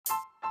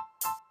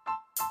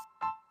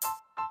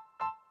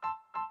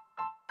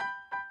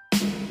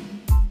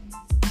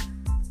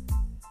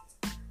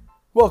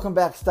Welcome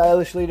back,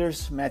 stylish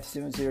leaders. Matthew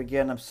Stevens here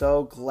again. I'm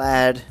so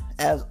glad,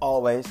 as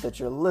always, that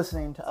you're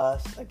listening to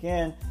us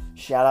again.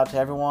 Shout out to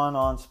everyone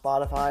on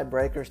Spotify,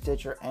 Breaker,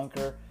 Stitcher,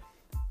 Anchor,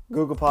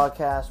 Google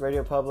Podcasts,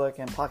 Radio Public,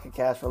 and Pocket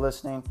Cast for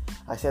listening.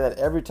 I say that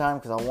every time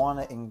because I want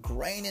to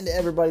ingrain into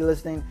everybody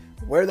listening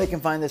where they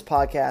can find this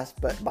podcast.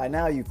 But by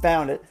now you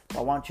found it.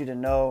 I want you to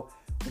know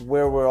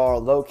where we're all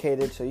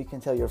located so you can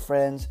tell your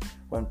friends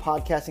when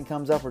podcasting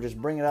comes up, or just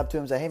bring it up to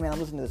them and say, hey man, I'm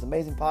listening to this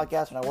amazing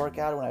podcast when I work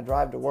out or when I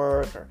drive to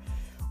work or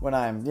when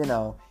I'm,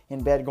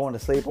 in bed going to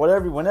sleep,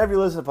 whenever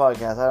you listen to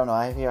podcasts. I don't know.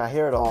 I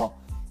hear it all.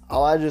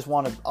 All I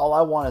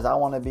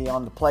want to be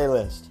on the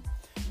playlist.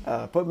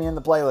 Put me in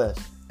the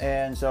playlist.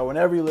 And so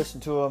whenever you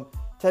listen to them,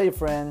 tell your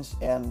friends,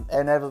 and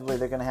inevitably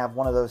they're going to have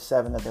one of those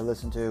 7 that they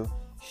listen to.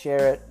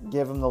 Share it,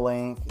 give them the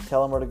link,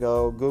 tell them where to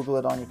go, Google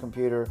it on your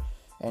computer,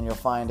 and you'll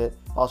find it.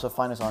 Also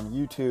find us on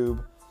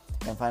YouTube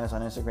and find us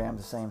on Instagram.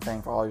 The same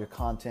thing for all your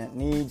content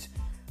needs.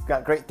 We've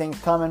got great things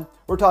coming.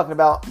 We're talking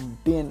about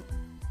being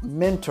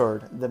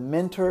mentored, the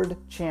mentored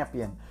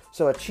champion.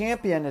 So a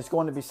champion is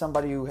going to be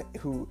somebody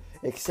who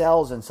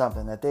excels in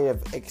something, that they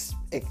have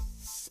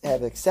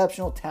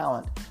exceptional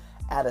talent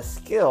at a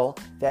skill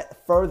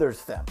that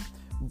furthers them.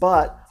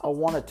 But I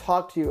want to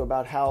talk to you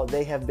about how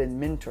they have been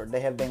mentored, they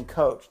have been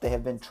coached, they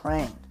have been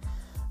trained,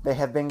 they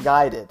have been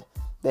guided,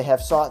 they have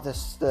sought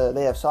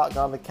they have sought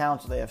godly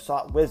counsel, they have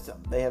sought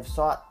wisdom, they have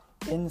sought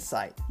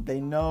insight.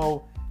 They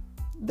know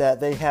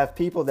that they have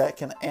people that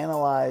can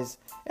analyze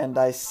and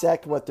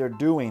dissect what they're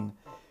doing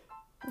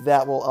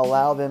that will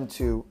allow them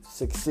to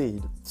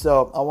succeed.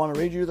 So I want to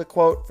read you the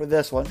quote for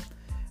this one.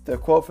 The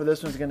quote for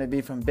this one is going to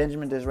be from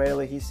Benjamin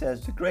Disraeli. He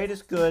says, "The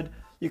greatest good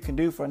you can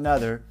do for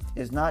another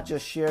is not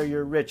just share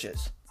your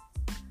riches,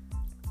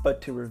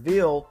 but to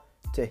reveal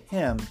to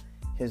him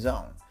his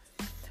own."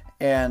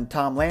 And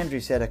Tom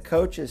Landry said, "A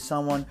coach is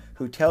someone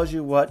who tells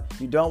you what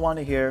you don't want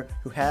to hear,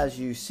 who has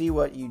you see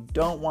what you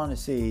don't want to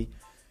see,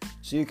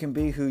 so you can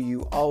be who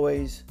you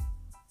always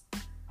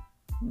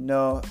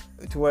know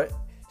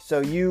so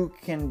you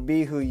can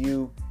be who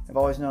you have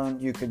always known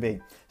you could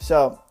be."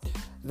 So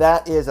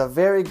that is a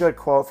very good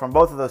quote from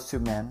both of those two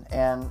men,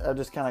 and I'll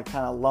just kind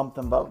of lump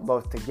them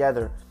both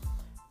together.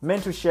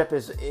 Mentorship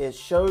it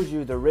shows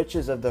you the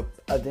riches of the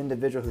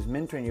individual who's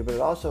mentoring you, but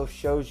it also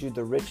shows you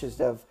the riches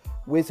of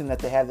wisdom that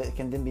they have that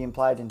can then be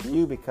applied into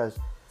you because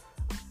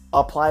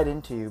a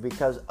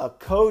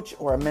coach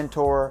or a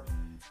mentor,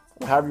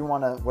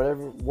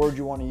 whatever word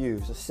you want to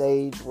use, a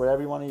sage,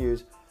 whatever you want to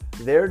use,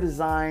 their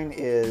design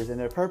is, and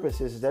their purpose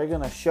is, they're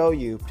going to show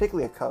you,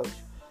 particularly a coach,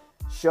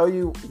 show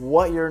you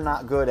what you're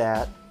not good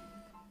at,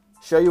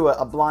 show you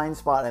a blind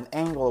spot, an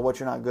angle of what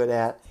you're not good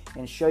at,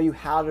 and show you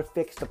how to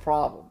fix the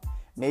problem.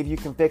 Maybe you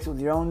can fix it with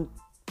your own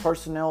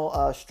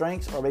personal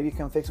strengths, or maybe you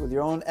can fix it with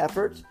your own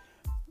efforts,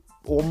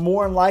 or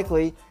more than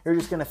likely, you're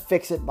just going to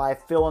fix it by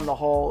filling the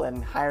hole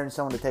and hiring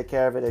someone to take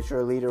care of it as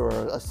you're a leader or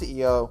a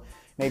CEO.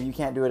 Maybe you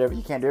can't do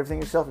everything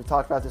yourself. We've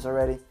talked about this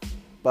already.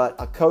 But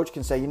a coach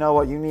can say, you know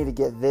what, you need to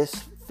get this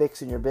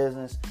fixed in your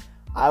business.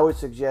 I would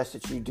suggest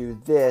that you do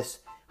this,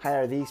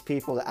 hire these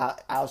people to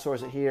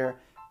outsource it here,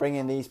 bring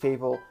in these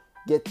people,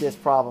 get this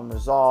problem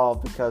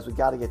resolved, because we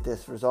got to get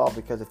this resolved,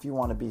 because if you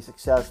want to be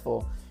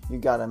successful, you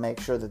got to make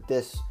sure that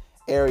this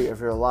area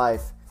of your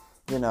life,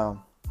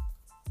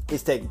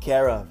 is taken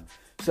care of.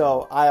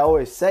 So I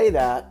always say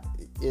that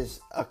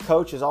is a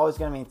coach is always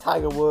going to be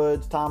Tiger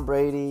Woods, Tom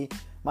Brady,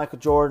 Michael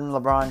Jordan,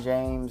 LeBron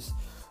James,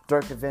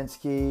 Dirk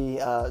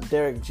Nowitzki,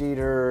 Derek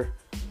Jeter,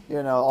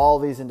 all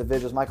these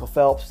individuals, Michael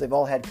Phelps. They've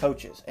all had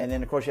coaches. And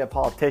then, of course, you have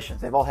politicians.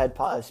 They've all had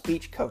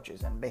speech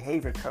coaches and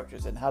behavior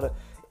coaches and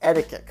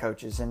etiquette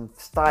coaches and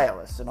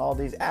stylists. And all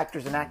these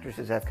actors and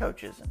actresses have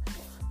coaches. And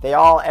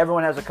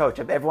everyone has a coach.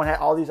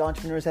 All these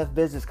entrepreneurs have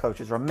business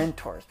coaches or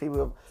mentors, people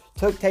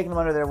who have taken them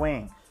under their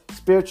wing.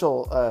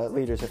 Spiritual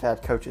leaders have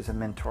had coaches and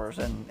mentors,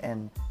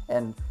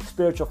 and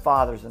spiritual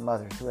fathers and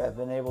mothers who have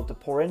been able to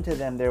pour into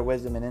them their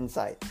wisdom and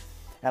insight.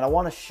 And I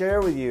want to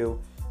share with you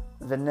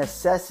the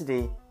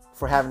necessity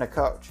for having a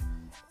coach.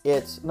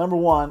 It's, number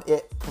one,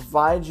 it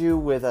provides you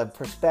with a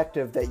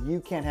perspective that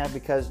you can't have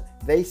because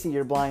they see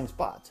your blind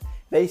spots.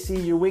 They see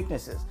your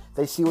weaknesses.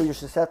 They see what you're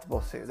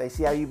susceptible to. They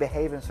see how you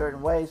behave in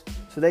certain ways,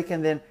 so they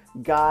can then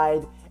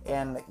guide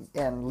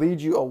and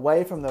lead you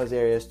away from those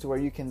areas to where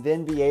you can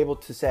then be able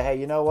to say, hey,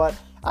 you know what?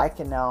 I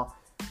can now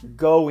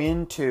go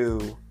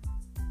into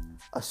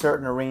a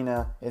certain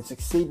arena and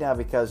succeed now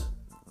because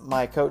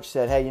my coach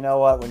said, hey, you know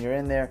what? When you're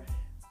in there,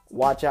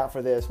 watch out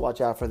for this, watch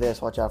out for this,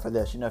 watch out for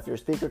this. If you're a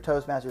speaker,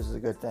 Toastmasters is a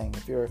good thing.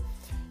 If you're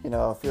in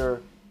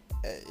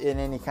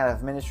any kind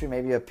of ministry,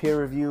 maybe a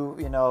peer review,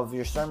 of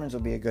your sermons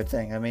will be a good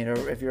thing.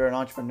 Or if you're an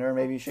entrepreneur,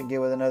 maybe you should get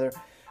with another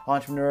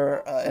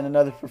entrepreneur in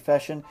another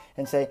profession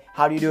and say,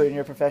 how do you do it in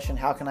your profession?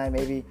 How can I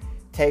maybe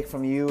take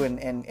from you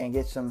and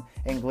get some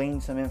and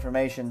glean some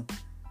information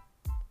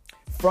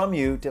from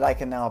you that I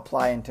can now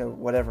apply into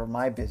whatever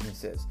my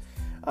business is.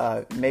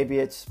 Maybe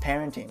it's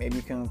parenting. Maybe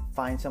you can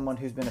find someone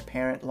who's been a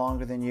parent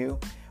longer than you,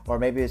 or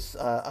maybe it's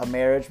a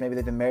marriage. Maybe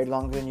they've been married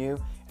longer than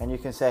you, and you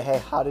can say, hey,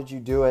 how did you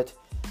do it?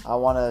 I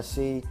want to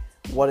see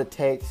what it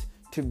takes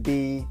to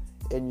be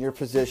in your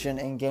position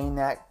and gain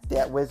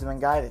that wisdom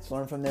and guidance.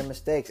 Learn from their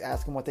mistakes.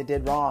 Ask them what they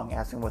did wrong.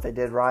 Ask them what they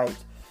did right.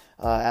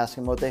 Ask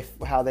them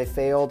how they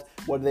failed.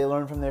 What did they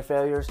learn from their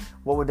failures?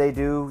 What would they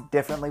do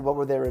differently? What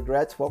were their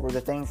regrets? What were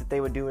the things that they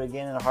would do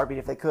again in a heartbeat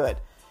if they could?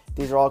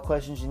 These are all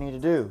questions you need to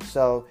do.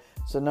 So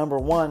number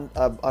one,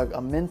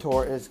 a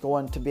mentor is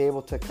going to be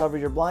able to cover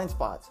your blind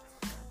spots.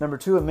 Number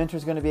two, a mentor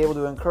is going to be able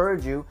to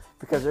encourage you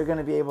because they're going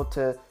to be able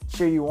to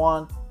cheer you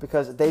on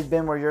because they've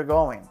been where you're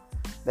going.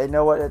 They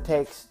know what it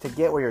takes to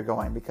get where you're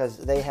going because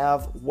they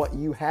have what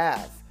you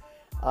have.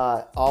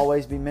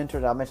 Always be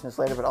mentored. I'll mention this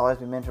later, but always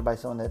be mentored by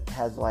someone that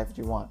has the life that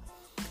you want.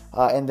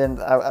 And then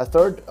a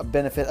third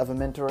benefit of a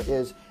mentor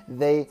is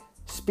they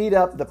speed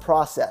up the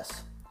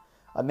process.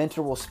 A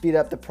mentor will speed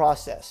up the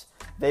process.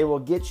 They will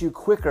get you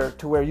quicker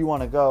to where you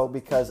want to go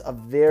because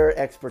of their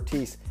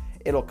expertise.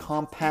 It'll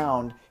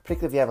compound,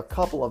 particularly if you have a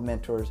couple of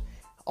mentors,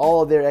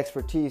 all of their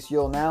expertise.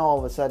 All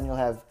of a sudden you'll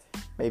have,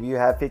 maybe you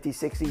have 50,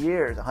 60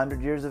 years,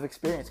 100 years of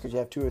experience because you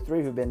have 2 or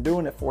 3 who've been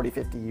doing it 40,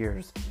 50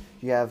 years.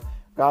 You have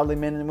godly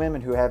men and women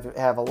who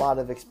have a lot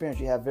of experience.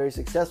 You have very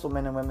successful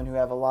men and women who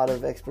have a lot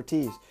of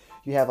expertise.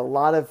 You have a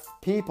lot of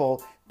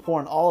people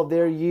pouring all of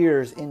their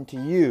years into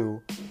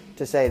you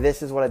to say,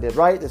 this is what I did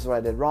right, this is what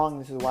I did wrong,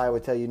 this is why I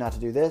would tell you not to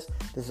do this,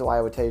 this is why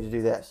I would tell you to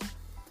do this.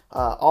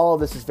 All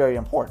of this is very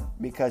important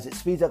because it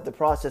speeds up the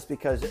process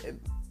because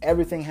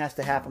everything has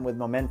to happen with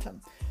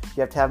momentum.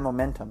 You have to have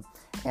momentum.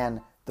 And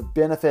the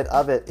benefit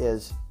of it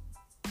is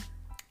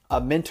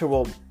a mentor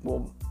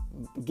will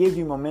give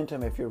you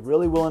momentum if you're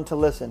really willing to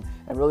listen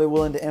and really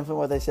willing to implement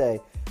what they say.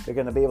 They're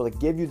going to be able to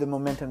give you the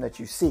momentum that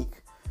you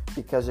seek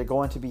because they're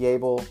going to be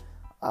able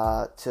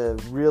to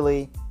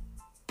really,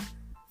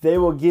 they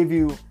will give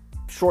you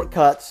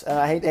shortcuts. And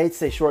I hate to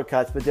say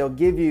shortcuts, but they'll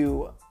give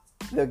you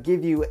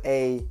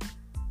a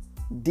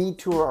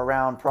detour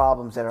around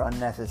problems that are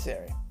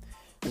unnecessary.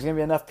 There's going to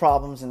be enough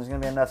problems and there's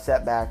going to be enough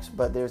setbacks,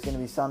 but there's going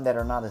to be some that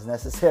are not as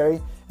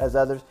necessary as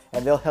others,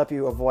 and they'll help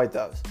you avoid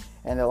those.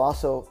 And they'll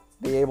also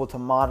be able to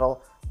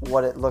model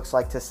what it looks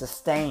like to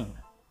sustain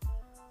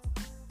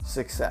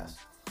success.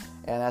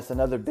 And that's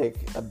another big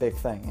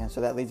thing. And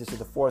so that leads us to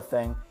the fourth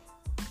thing.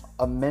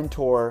 A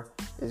mentor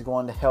is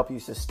going to help you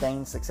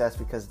sustain success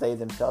because they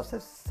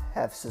themselves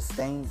have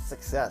sustained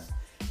success.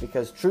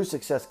 Because true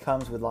success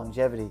comes with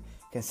longevity,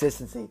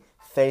 consistency,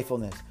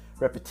 faithfulness,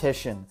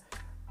 repetition,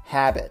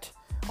 habit,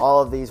 all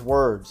of these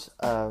words,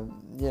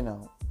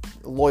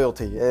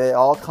 loyalty. It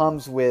all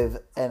comes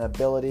with an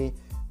ability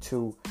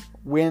to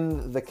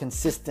win the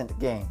consistent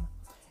game.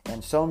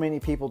 And so many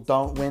people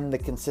don't win the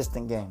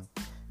consistent game.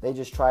 They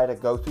just try to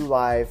go through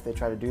life. They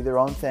try to do their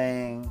own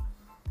thing.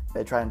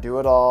 They try and do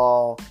it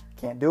all.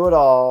 Can't do it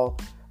all.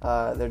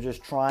 They're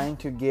just trying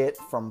to get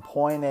from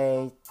point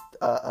A.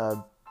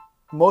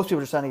 Most people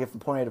are just trying to get from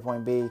point A to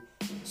point B,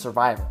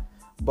 surviving.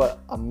 But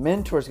a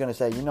mentor is going to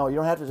say, you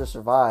don't have to just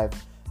survive.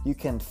 You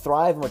can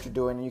thrive in what you're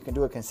doing, and you can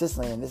do it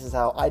consistently, and this is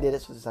how I did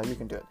it, so this is how you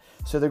can do it.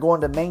 So they're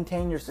going to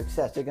maintain your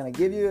success. They're going to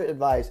give you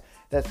advice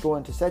that's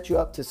going to set you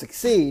up to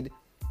succeed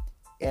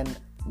and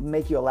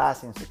make you a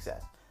lasting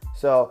success.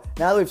 So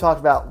now that we've talked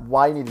about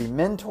why you need to be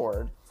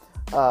mentored,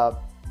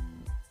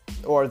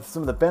 or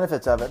some of the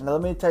benefits of it, now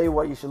let me tell you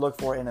what you should look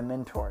for in a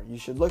mentor. You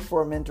should look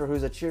for a mentor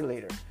who's a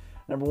cheerleader.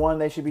 Number one,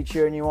 they should be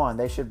cheering you on.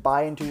 They should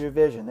buy into your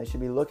vision. They should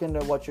be looking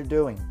at what you're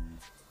doing.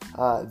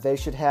 They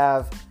should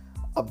have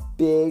a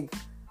big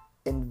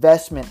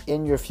investment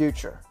in your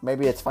future.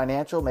 Maybe it's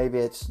financial, maybe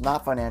it's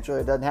not financial.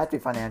 It doesn't have to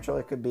be financial.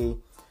 It could be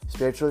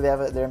spiritually.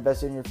 They're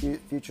invested in your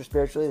future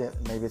spiritually.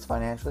 Maybe it's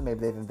financially.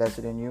 Maybe they've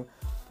invested in you,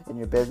 in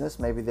your business.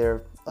 Maybe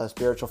they're a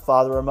spiritual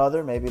father or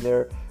mother. Maybe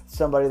they're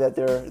somebody that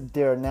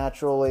they're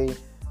naturally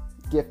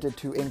gifted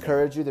to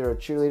encourage you. They're a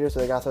cheerleader, so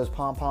they got those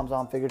pom-poms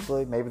on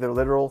figuratively. Maybe they're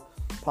literal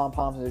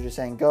pom-poms, and they're just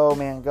saying, go,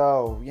 man,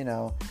 go.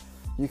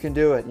 You can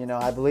do it.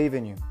 I believe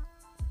in you.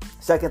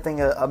 Second thing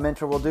a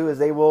mentor will do is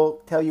they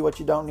will tell you what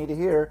you don't need to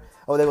hear,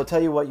 or they will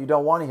tell you what you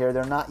don't want to hear.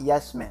 They're not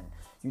yes men.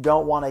 You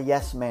don't want a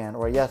yes man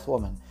or a yes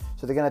woman.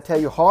 So they're going to tell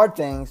you hard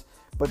things,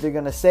 but they're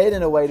going to say it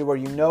in a way to where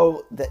you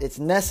know that it's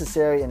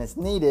necessary and it's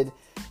needed,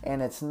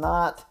 and it's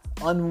not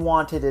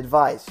unwanted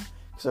advice.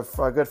 So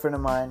a good friend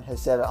of mine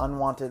has said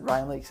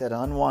Ryan Leake said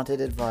unwanted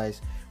advice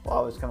will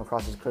always come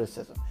across as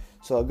criticism.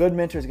 So a good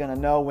mentor is going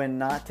to know when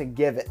not to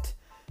give it.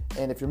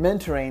 And if you're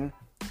mentoring,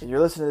 and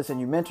you're listening to this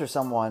and you mentor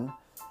someone,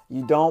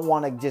 you don't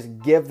want to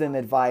just give them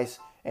advice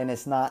and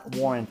it's not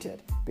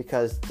warranted,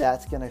 because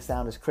that's going to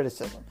sound as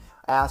criticism.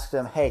 Ask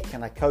them, hey,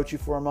 can I coach you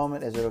for a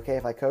moment? Is it okay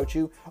if I coach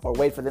you? Or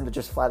wait for them to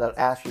just flat out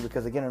ask you,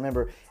 because again,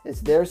 remember, it's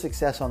their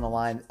success on the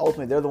line.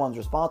 Ultimately, they're the ones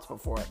responsible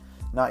for it,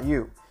 not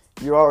you.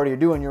 You're already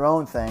doing your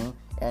own thing,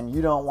 and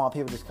you don't want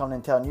people just coming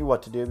and telling you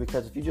what to do,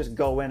 because if you just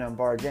go in and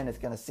barge in, it's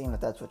going to seem that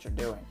that's what you're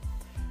doing.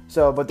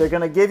 So, but they're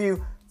going to give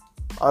you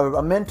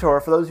a mentor.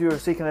 For those of you who are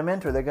seeking a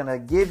mentor, they're going to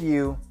give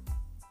you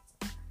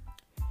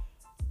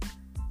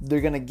they're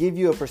going to give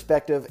you a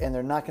perspective, and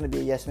they're not going to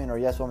be a yes man or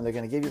a yes woman. They're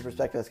going to give you a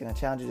perspective that's going to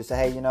challenge you to say,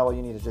 hey, you know what,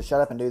 you need to just shut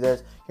up and do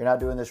this. You're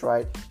not doing this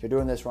right. You're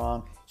doing this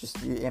wrong.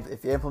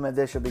 If you implement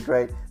this, you'll be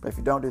great. But if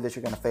you don't do this,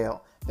 you're going to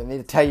fail. They need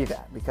to tell you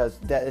that, because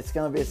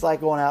it's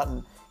like going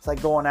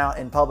out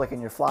in public and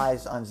your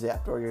flies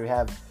unzipped, or you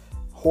have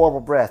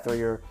horrible breath, or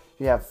you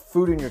have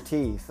food in your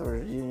teeth,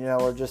 or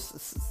or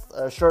just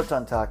shirt's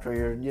untucked,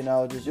 or you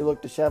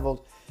look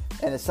disheveled,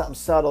 and it's something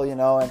subtle,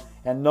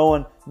 and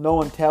no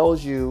one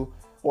tells you,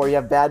 or you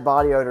have bad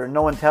body odor, and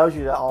no one tells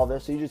you all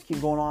this, so you just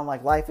keep going on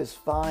like life is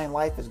fine,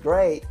 life is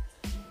great,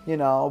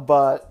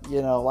 but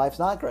life's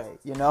not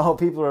great.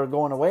 People are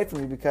going away from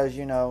you because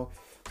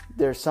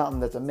there's something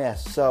that's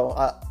amiss. So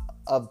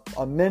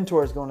a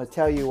mentor is going to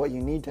tell you what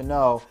you need to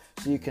know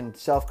so you can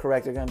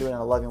self-correct. They're going to do it in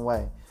a loving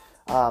way.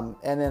 And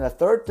then a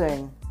third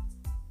thing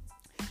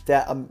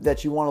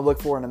that you want to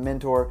look for in a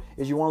mentor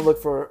is you want to look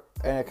for,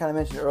 and I kind of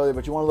mentioned it earlier,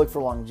 but you want to look for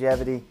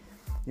longevity.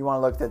 You want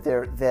to look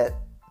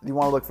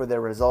for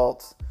their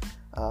results,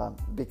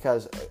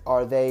 because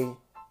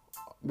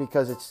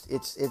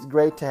it's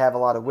great to have a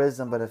lot of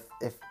wisdom, but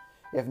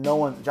if no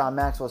one, John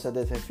Maxwell said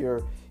this, if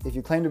you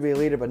claim to be a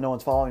leader but no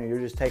one's following you, you're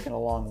just taking a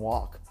long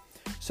walk.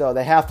 So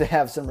they have to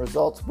have some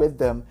results with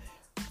them,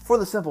 for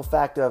the simple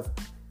fact of,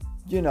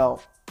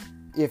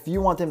 if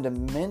you want them to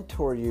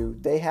mentor you,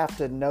 they have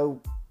to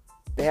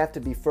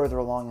be further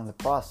along in the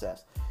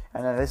process.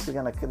 And then this is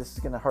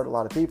gonna hurt a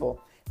lot of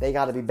people. They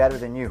got to be better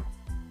than you.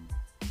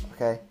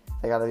 Okay,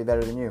 they got to be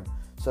better than you.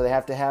 So they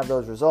have to have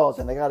those results,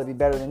 and they got to be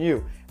better than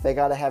you. They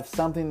got to have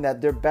something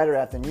that they're better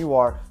at than you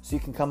are, so you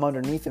can come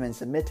underneath them and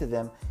submit to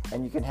them,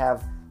 and you can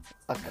have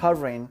a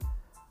covering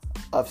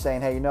of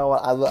saying, hey, you know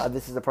what,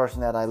 this is the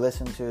person that I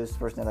listen to, this is the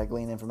person that I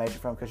glean information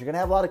from, because you're going to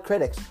have a lot of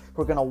critics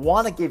who are going to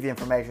want to give you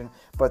information,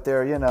 but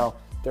they're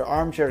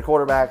armchair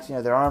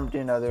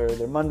quarterbacks,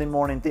 they're Monday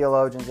morning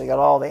theologians. They got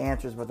all the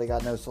answers, but they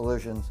got no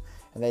solutions,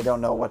 and they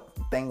don't know what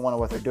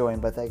they're doing,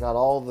 but they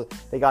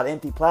got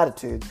empty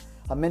platitudes.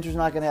 A mentor's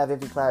not going to have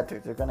empty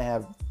platitudes. They're going to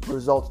have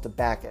results to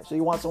back it. So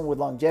you want someone with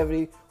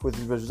longevity, with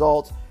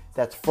results,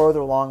 that's further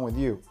along with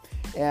you,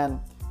 and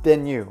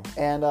then you.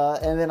 And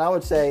then I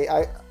would say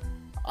a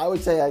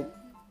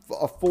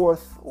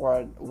fourth,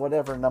 or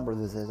whatever number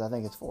this is. I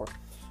think it's 4.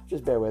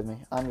 Just bear with me.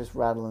 I'm just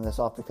rattling this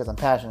off because I'm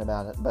passionate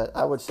about it. But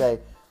I would say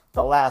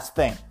the last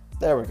thing.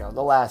 There we go.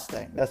 The last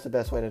thing. That's the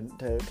best way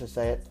to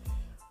say it.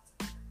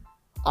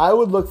 I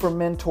would look for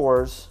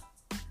mentors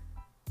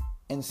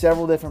in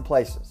several different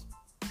places.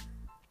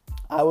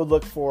 I would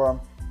look for them.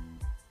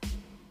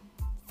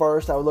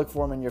 First, I would look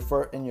for them in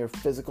your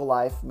physical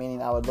life,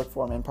 meaning I would look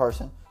for them in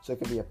person. So it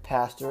could be a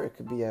pastor, it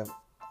could be an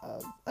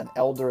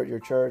elder at your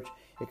church,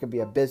 it could be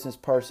a business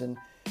person,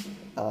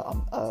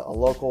 someone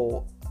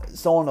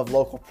of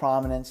local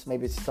prominence.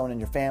 Maybe it's someone in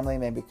your family.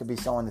 Maybe it could be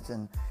someone that's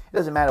in. It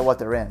doesn't matter what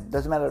they're in. It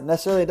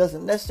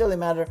doesn't necessarily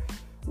matter.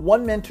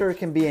 One mentor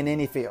can be in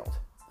any field.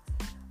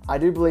 I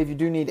do believe you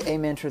do need a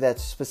mentor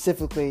that's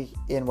specifically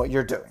in what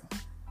you're doing,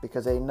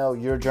 because they know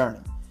your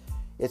journey.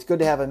 It's good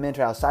to have a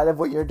mentor outside of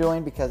what you're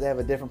doing because they have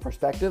a different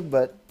perspective,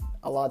 but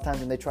a lot of times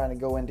when they're trying to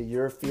go into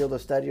your field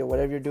of study or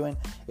whatever you're doing,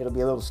 it'll be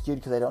a little skewed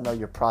because they don't know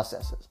your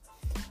processes.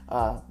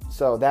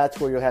 So that's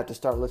where you'll have to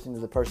start listening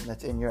to the person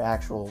that's in your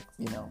actual,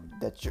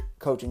 that's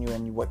coaching you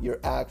and what you're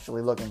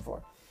actually looking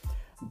for.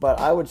 But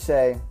I would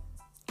say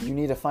you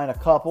need to find a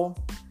couple.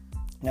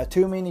 Now,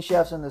 too many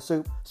chefs in the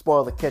soup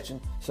spoil the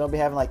kitchen, so don't be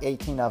having like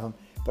 18 of them.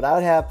 But I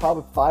would have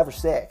probably 5 or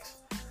 6,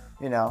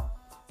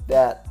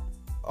 that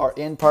are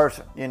in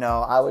person.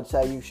 I would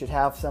say you should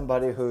have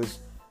somebody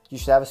you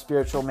should have a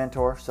spiritual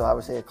mentor. So I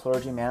would say a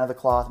clergy, man of the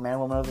cloth, man,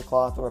 woman of the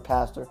cloth, or a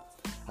pastor.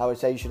 I would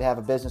say you should have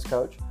a business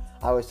coach.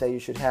 I would say you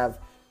should have,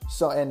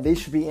 and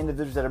these should be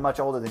individuals that are much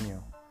older than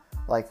you,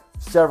 like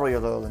several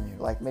years older than you,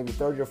 like maybe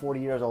 30 or 40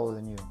 years older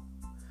than you.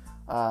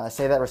 I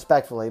say that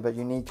respectfully, but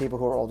you need people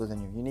who are older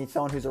than you. You need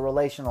someone who's a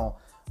relational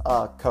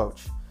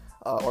coach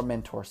or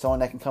mentor, someone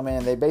that can come in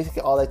and they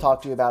basically, all they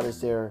talk to you about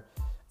is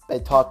they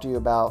talk to you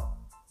about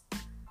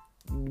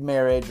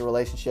marriage or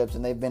relationships,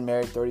 and they've been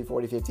married 30,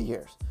 40, 50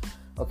 years.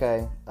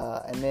 Okay,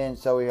 and then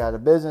so we had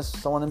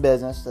someone in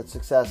business that's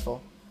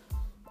successful.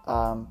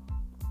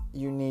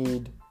 You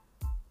need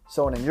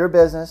someone in your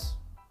business,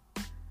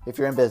 if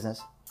you're in business.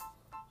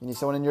 You need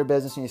someone in your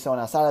business, you need someone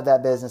outside of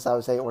that business, I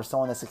would say, or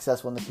someone that's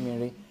successful in the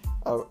community,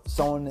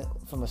 someone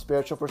from a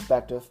spiritual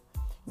perspective.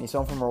 You need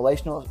someone from a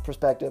relational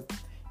perspective.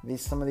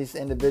 Some of these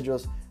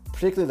individuals,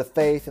 particularly the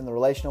faith and the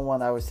relational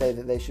one, I would say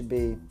that they should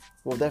be,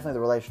 definitely the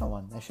relational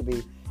one. They should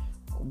be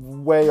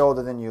way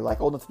older than you,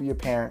 like old enough to be your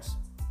parents,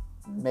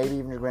 maybe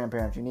even your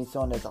grandparents. You need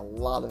someone that's a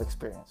lot of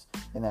experience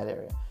in that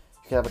area.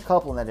 You could have a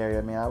couple in that area.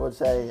 I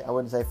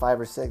wouldn't say 5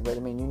 or 6, but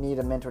you need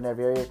a mentor in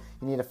every area.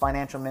 You need a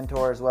financial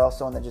mentor as well,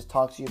 someone that just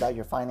talks to you about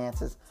your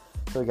finances.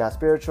 So we got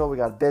spiritual, we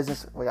got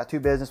business, we got 2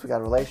 business, we got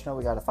a relational,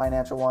 we got a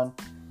financial one.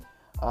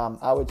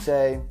 I would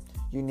say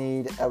you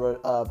need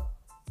a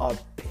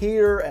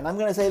peer, and I'm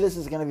going to say this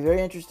is going to be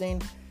very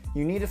interesting.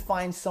 You need to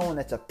find someone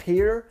that's a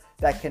peer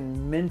that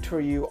can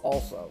mentor you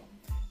also,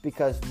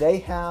 because they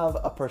have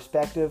a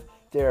perspective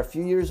they're a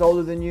few years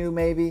older than you,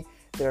 maybe.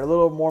 They're a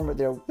little more,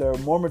 they're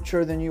more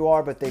mature than you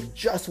are, but they've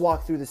just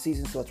walked through the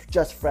season, so it's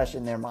just fresh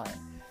in their mind.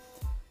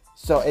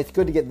 So it's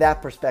good to get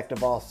that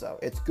perspective also.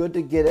 It's good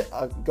to get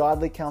a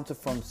godly counsel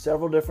from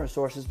several different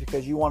sources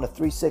because you want a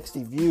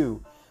 360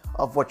 view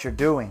of what you're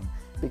doing.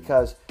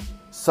 Because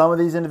some of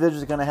these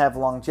individuals are going to have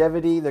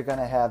longevity. They're going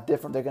to have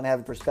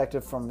a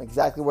perspective from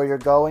exactly where you're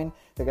going.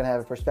 They're going to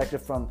have a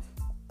perspective from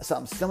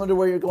something similar to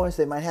where you're going.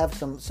 So they might have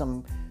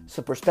some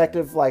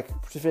perspective, like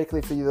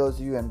specifically for you, those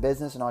of you in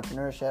business and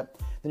entrepreneurship.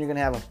 Then you're going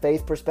to have a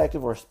faith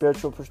perspective or a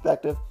spiritual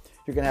perspective.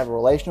 You're going to have a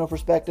relational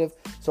perspective.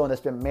 Someone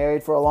that's been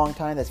married for a long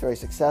time, that's very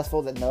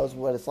successful, that knows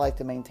what it's like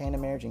to maintain a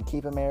marriage and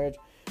keep a marriage.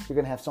 You're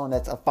going to have someone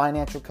that's a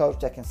financial coach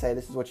that can say,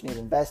 this is what you need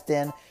to invest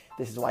in.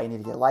 This is why you need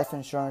to get life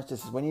insurance.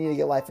 This is when you need to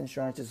get life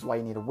insurance. This is why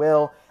you need a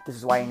will. This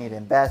is why you need to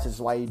invest. This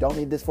is why you don't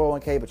need this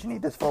 401k, but you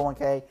need this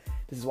 401k.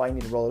 This is why you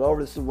need to roll it over.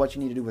 This is what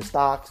you need to do with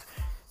stocks.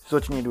 This is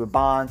what you need to do with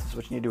bonds. This is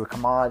what you need to do with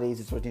commodities.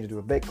 This is what you need to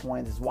do with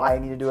Bitcoin. This is why you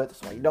need to do it. This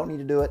is why you don't need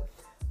to do it.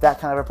 That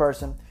kind of a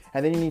person.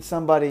 And then you need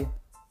somebody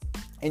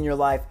in your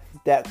life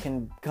that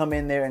can come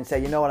in there and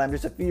say, you know what, I'm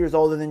just a few years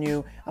older than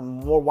you. I'm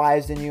more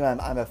wise than you.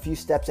 I'm a few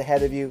steps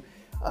ahead of you.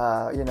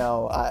 I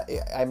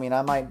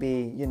might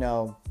be,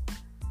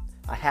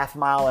 a half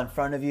mile in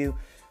front of you.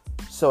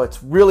 So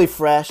it's really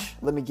fresh.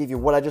 Let me give you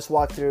what I just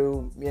walked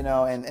through,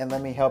 and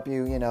let me help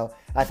you,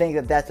 I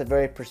think that's a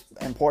very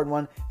important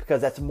one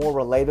because that's more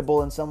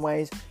relatable in some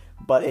ways,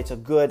 but it's a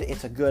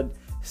good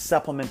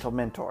supplemental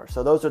mentor.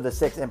 So those are the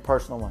 6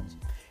 impersonal ones.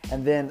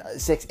 And then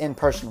 6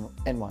 in-person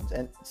ones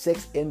and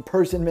 6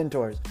 in-person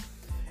mentors.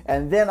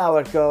 And then I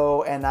would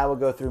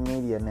go through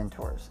media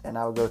mentors and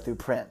I would go through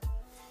print.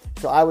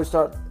 So I would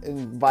start,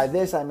 and by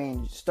this I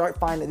mean start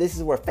finding, this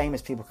is where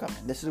famous people come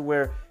in. This is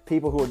where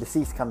people who are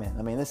deceased come in.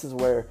 I mean, this is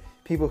where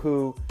people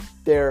who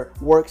their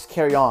works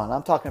carry on.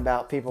 I'm talking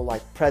about people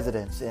like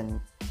presidents and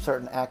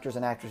certain actors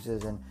and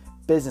actresses and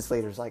business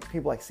leaders, like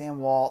people like Sam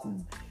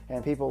Walton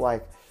and people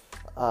like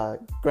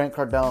Grant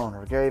Cardone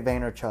or Gary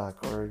Vaynerchuk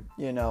or,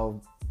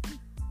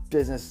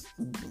 business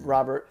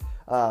Robert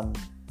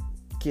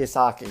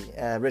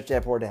Kiyosaki, Rich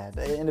Dad Poor Dad,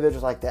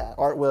 individuals like that,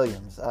 Art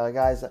Williams,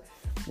 guys,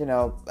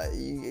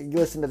 you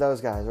listen to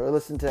those guys or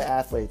listen to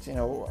athletes,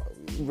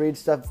 read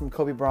stuff from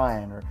Kobe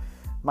Bryant or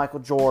Michael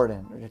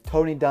Jordan or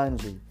Tony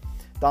Dungy,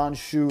 Don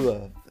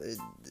Shula,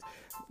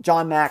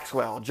 John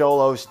Maxwell,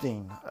 Joel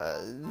Osteen,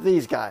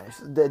 these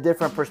guys, the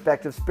different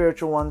perspectives,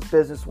 spiritual ones,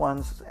 business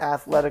ones,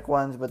 athletic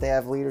ones, but they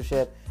have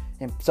leadership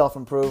and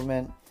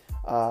self-improvement.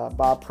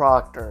 Bob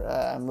Proctor.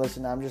 I'm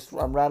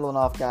rattling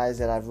off guys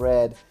that I've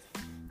read,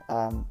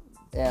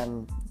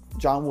 and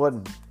John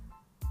Wooden.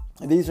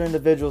 These are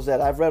individuals that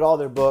I've read all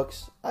their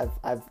books.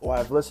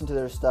 I've listened to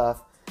their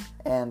stuff,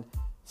 and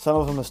some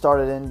of them have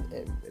started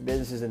in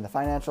businesses in the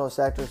financial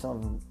sector. Some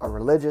of them are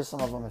religious.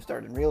 Some of them have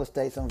started in real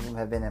estate. Some of them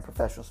have been in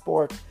professional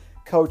sports,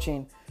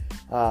 coaching,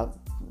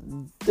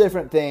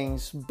 different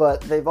things.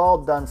 But they've all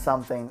done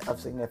something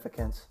of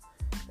significance,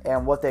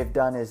 and what they've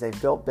done is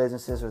they've built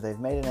businesses or they've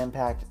made an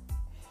impact.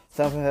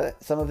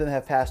 Some of them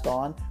have passed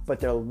on, but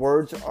their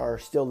words are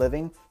still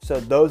living. So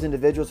those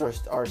individuals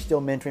are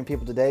still mentoring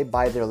people today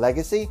by their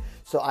legacy.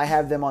 So I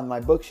have them on my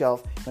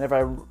bookshelf. Whenever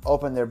I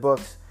open their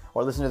books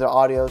or listen to their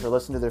audios or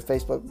listen to their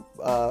Facebook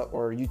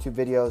or YouTube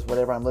videos,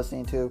 whatever I'm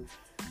listening to,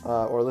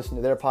 or listen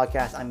to their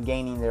podcast, I'm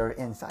gaining their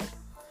insight.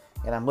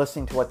 And I'm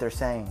listening to what they're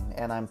saying.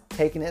 And I'm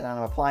taking it and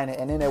I'm applying it.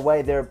 And in a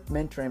way, they're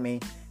mentoring me,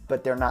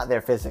 but they're not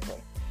there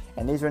physically.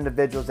 And these are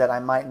individuals that I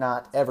might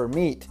not ever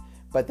meet,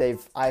 but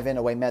I've in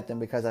a way met them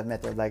because I've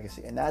met their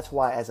legacy. And that's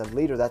why as a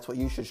leader, that's what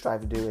you should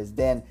strive to do, is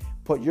then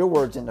put your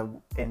words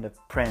into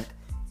print,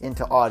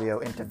 into audio,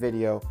 into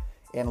video,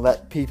 and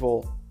let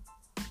people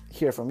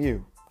hear from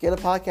you. Get a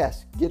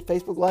podcast, get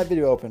Facebook Live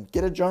video open,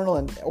 get a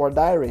journal or a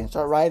diary and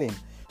start writing.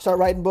 Start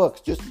writing books.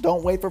 Just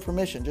don't wait for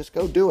permission. Just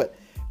go do it.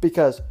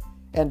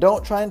 And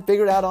don't try and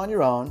figure it out on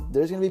your own.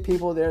 There's going to be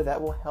people there that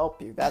will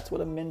help you. That's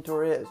what a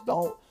mentor is.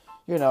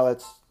 You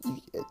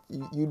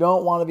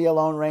don't want to be a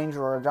Lone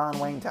Ranger or a John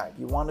Wayne type.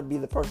 You want to be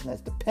the person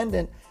that's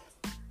dependent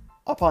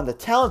upon the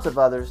talents of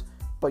others,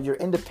 but you're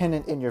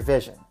independent in your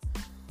vision.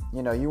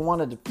 You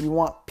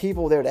want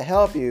people there to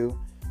help you,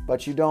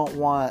 but you don't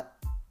want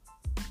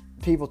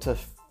people to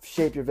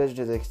shape your vision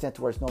to the extent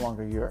to where it's no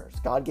longer yours.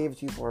 God gave it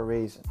to you for a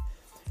reason.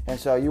 And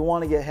so you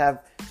want to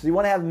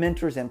have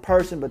mentors in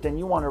person, but then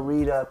you want to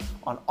read up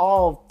on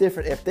all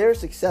different, if they're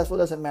successful, it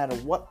doesn't matter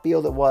what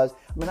field it was.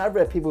 I mean, I've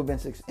read people who've been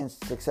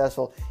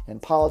successful in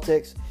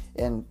politics,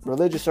 in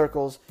religious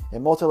circles,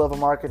 in multi-level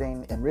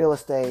marketing, in real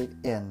estate,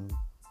 in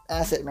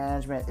asset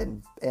management,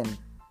 in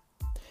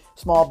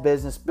small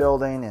business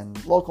building,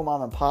 and local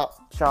mom and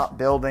pop shop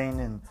building,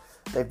 and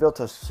they've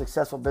built a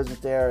successful business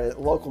there,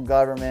 local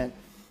government.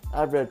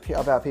 I've read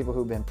about people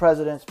who've been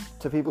presidents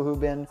to people who've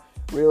been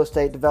real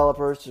estate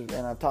developers,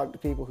 and I've talked to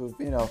people who,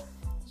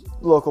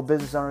 local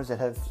business owners that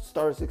have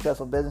started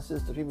successful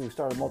businesses, to people who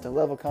started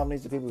multi-level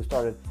companies, to people who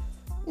started,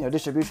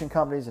 distribution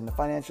companies in the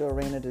financial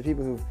arena, to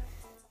people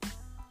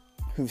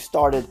who've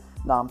started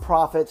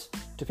nonprofits,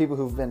 to people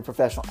who've been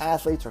professional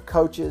athletes or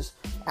coaches,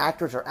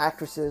 actors or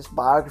actresses,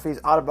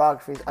 biographies,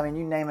 autobiographies. I mean,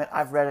 you name it.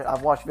 I've read it.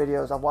 I've watched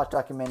videos. I've watched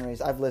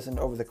documentaries. I've listened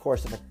over the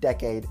course of a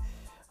decade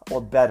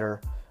or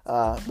better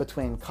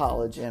between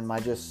college and my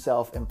just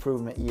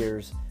self-improvement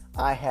years.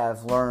 I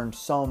have learned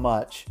so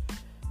much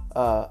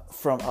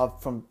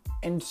from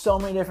in so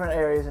many different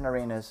areas and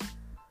arenas,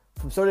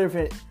 from so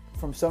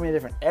many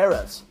different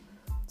eras.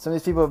 Some of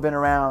these people have been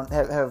around,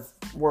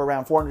 were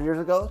around 400 years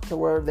ago to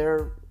where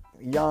they're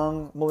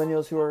young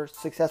millennials who are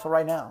successful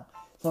right now.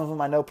 Some of them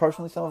I know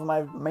personally, some of them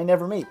I may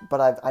never meet,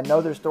 but I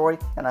know their story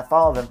and I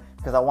follow them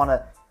because I want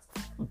to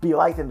be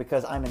like them,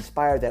 because I'm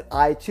inspired that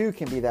I too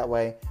can be that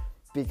way,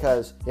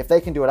 because if they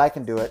can do it, I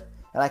can do it,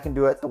 and I can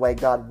do it the way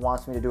God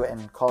wants me to do it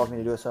and calls me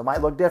to do it. So it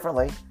might look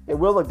differently. It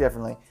will look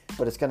differently,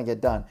 but it's going to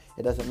get done.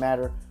 It doesn't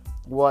matter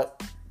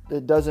what,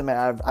 it doesn't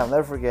matter. I'll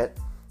never forget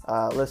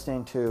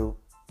listening to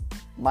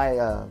my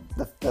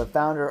the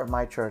founder of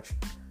my church,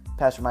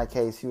 Pastor Mike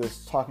Case. He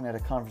was talking at a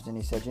conference and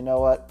he said, you know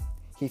what?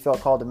 He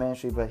felt called to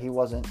ministry, but he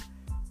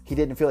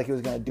didn't feel like he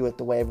was going to do it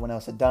the way everyone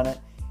else had done it.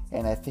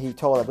 And he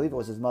told, I believe it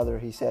was his mother,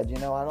 he said,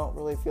 I don't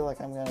really feel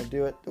like I'm going to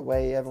do it the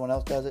way everyone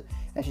else does it.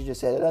 And she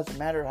just said, it doesn't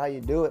matter how you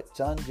do it,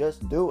 son,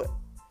 just do it.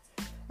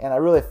 And I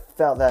really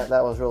felt that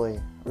was really,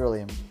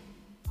 really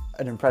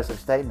an impressive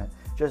statement.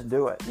 Just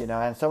do it,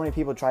 And so many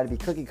people try to be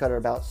cookie cutter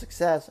about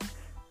success.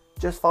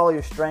 Just follow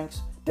your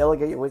strengths,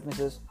 delegate your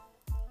weaknesses.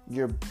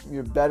 You're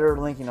better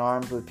linking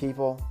arms with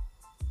people.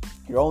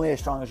 You're only as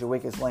strong as your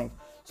weakest link.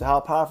 So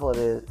how powerful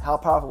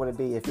would it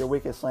be if your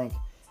weakest link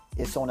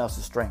is someone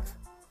else's strength?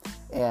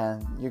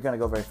 And you're going to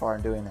go very far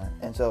in doing that.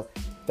 And so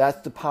that's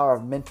the power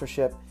of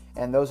mentorship.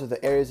 And those are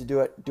the areas to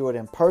do it. Do it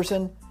in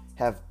person.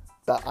 Have,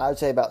 I would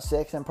say, about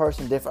 6 in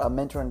person, a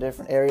mentor in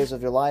different areas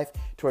of your life,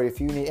 to where if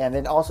you need, and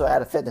then also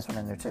add a fitness one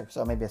in there too.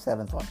 So maybe a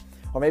 7th one,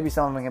 or maybe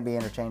some of them can be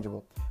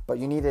interchangeable. But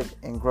you need it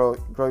and grow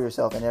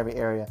yourself in every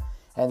area.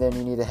 And then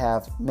you need to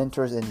have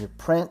mentors in your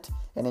print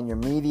and in your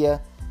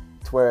media,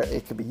 to where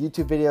it could be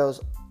YouTube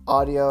videos,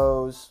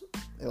 audios,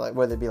 like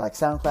whether it be like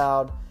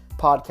SoundCloud,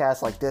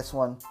 podcasts like this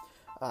one,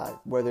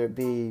 whether it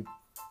be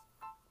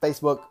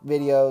Facebook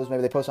videos.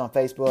 Maybe they post on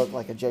Facebook,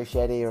 like a Jay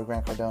Shetty or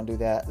Grant Cardone do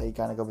that. They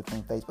kind of go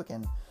between Facebook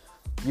and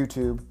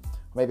YouTube.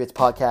 Maybe it's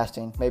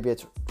podcasting. Maybe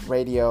it's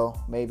radio.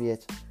 Maybe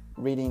it's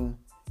reading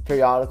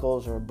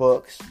periodicals or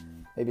books.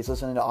 Maybe it's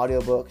listening to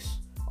audiobooks.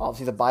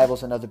 Obviously, the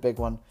Bible's another big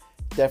one.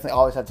 Definitely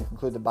always have to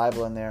include the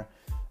Bible in there.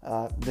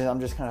 Then I'm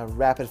just kind of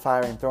rapid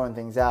firing, throwing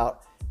things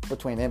out.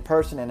 Between in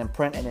person and in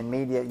print and in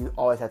media, you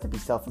always have to be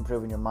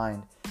self-improving your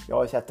mind. You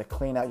always have to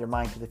clean out your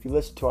mind, because if you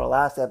listen to our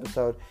last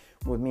episode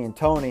with me and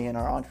Tony in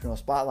our Entrepreneurial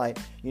Spotlight,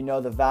 you know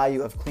the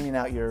value of cleaning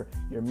out your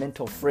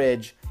mental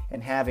fridge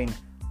and having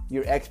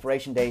your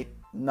expiration date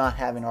not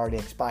having already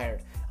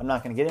expired. I'm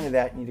not going to get into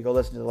that. You need to go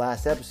listen to the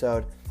last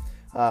episode,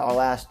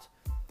 our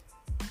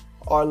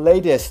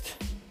latest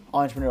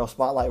Entrepreneurial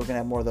Spotlight. We're going to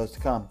have more of those to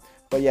come.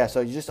 But yeah,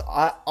 so you just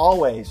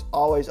always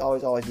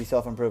be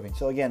self-improving.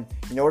 So again,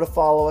 you know where to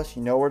follow us.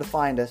 You know where to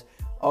find us.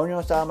 Own Your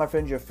Own Style, my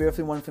friends. You're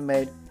fearfully wonderfully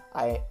made.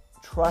 I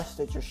trust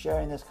that you're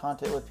sharing this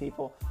content with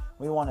people.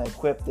 We want to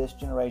equip this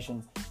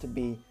generation to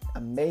be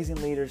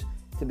amazing leaders,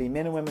 to be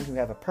men and women who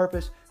have a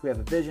purpose, who have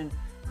a vision,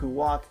 who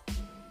walk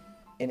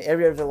in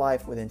every area of their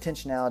life with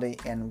intentionality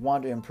and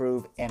want to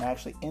improve and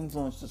actually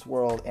influence this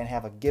world and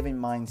have a giving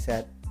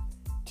mindset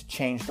to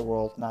change the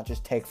world, not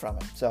just take from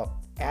it. So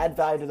add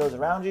value to those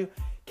around you.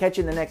 Catch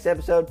you in the next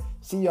episode.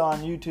 See you on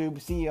YouTube.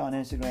 See you on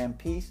Instagram.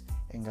 Peace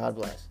and God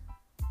bless.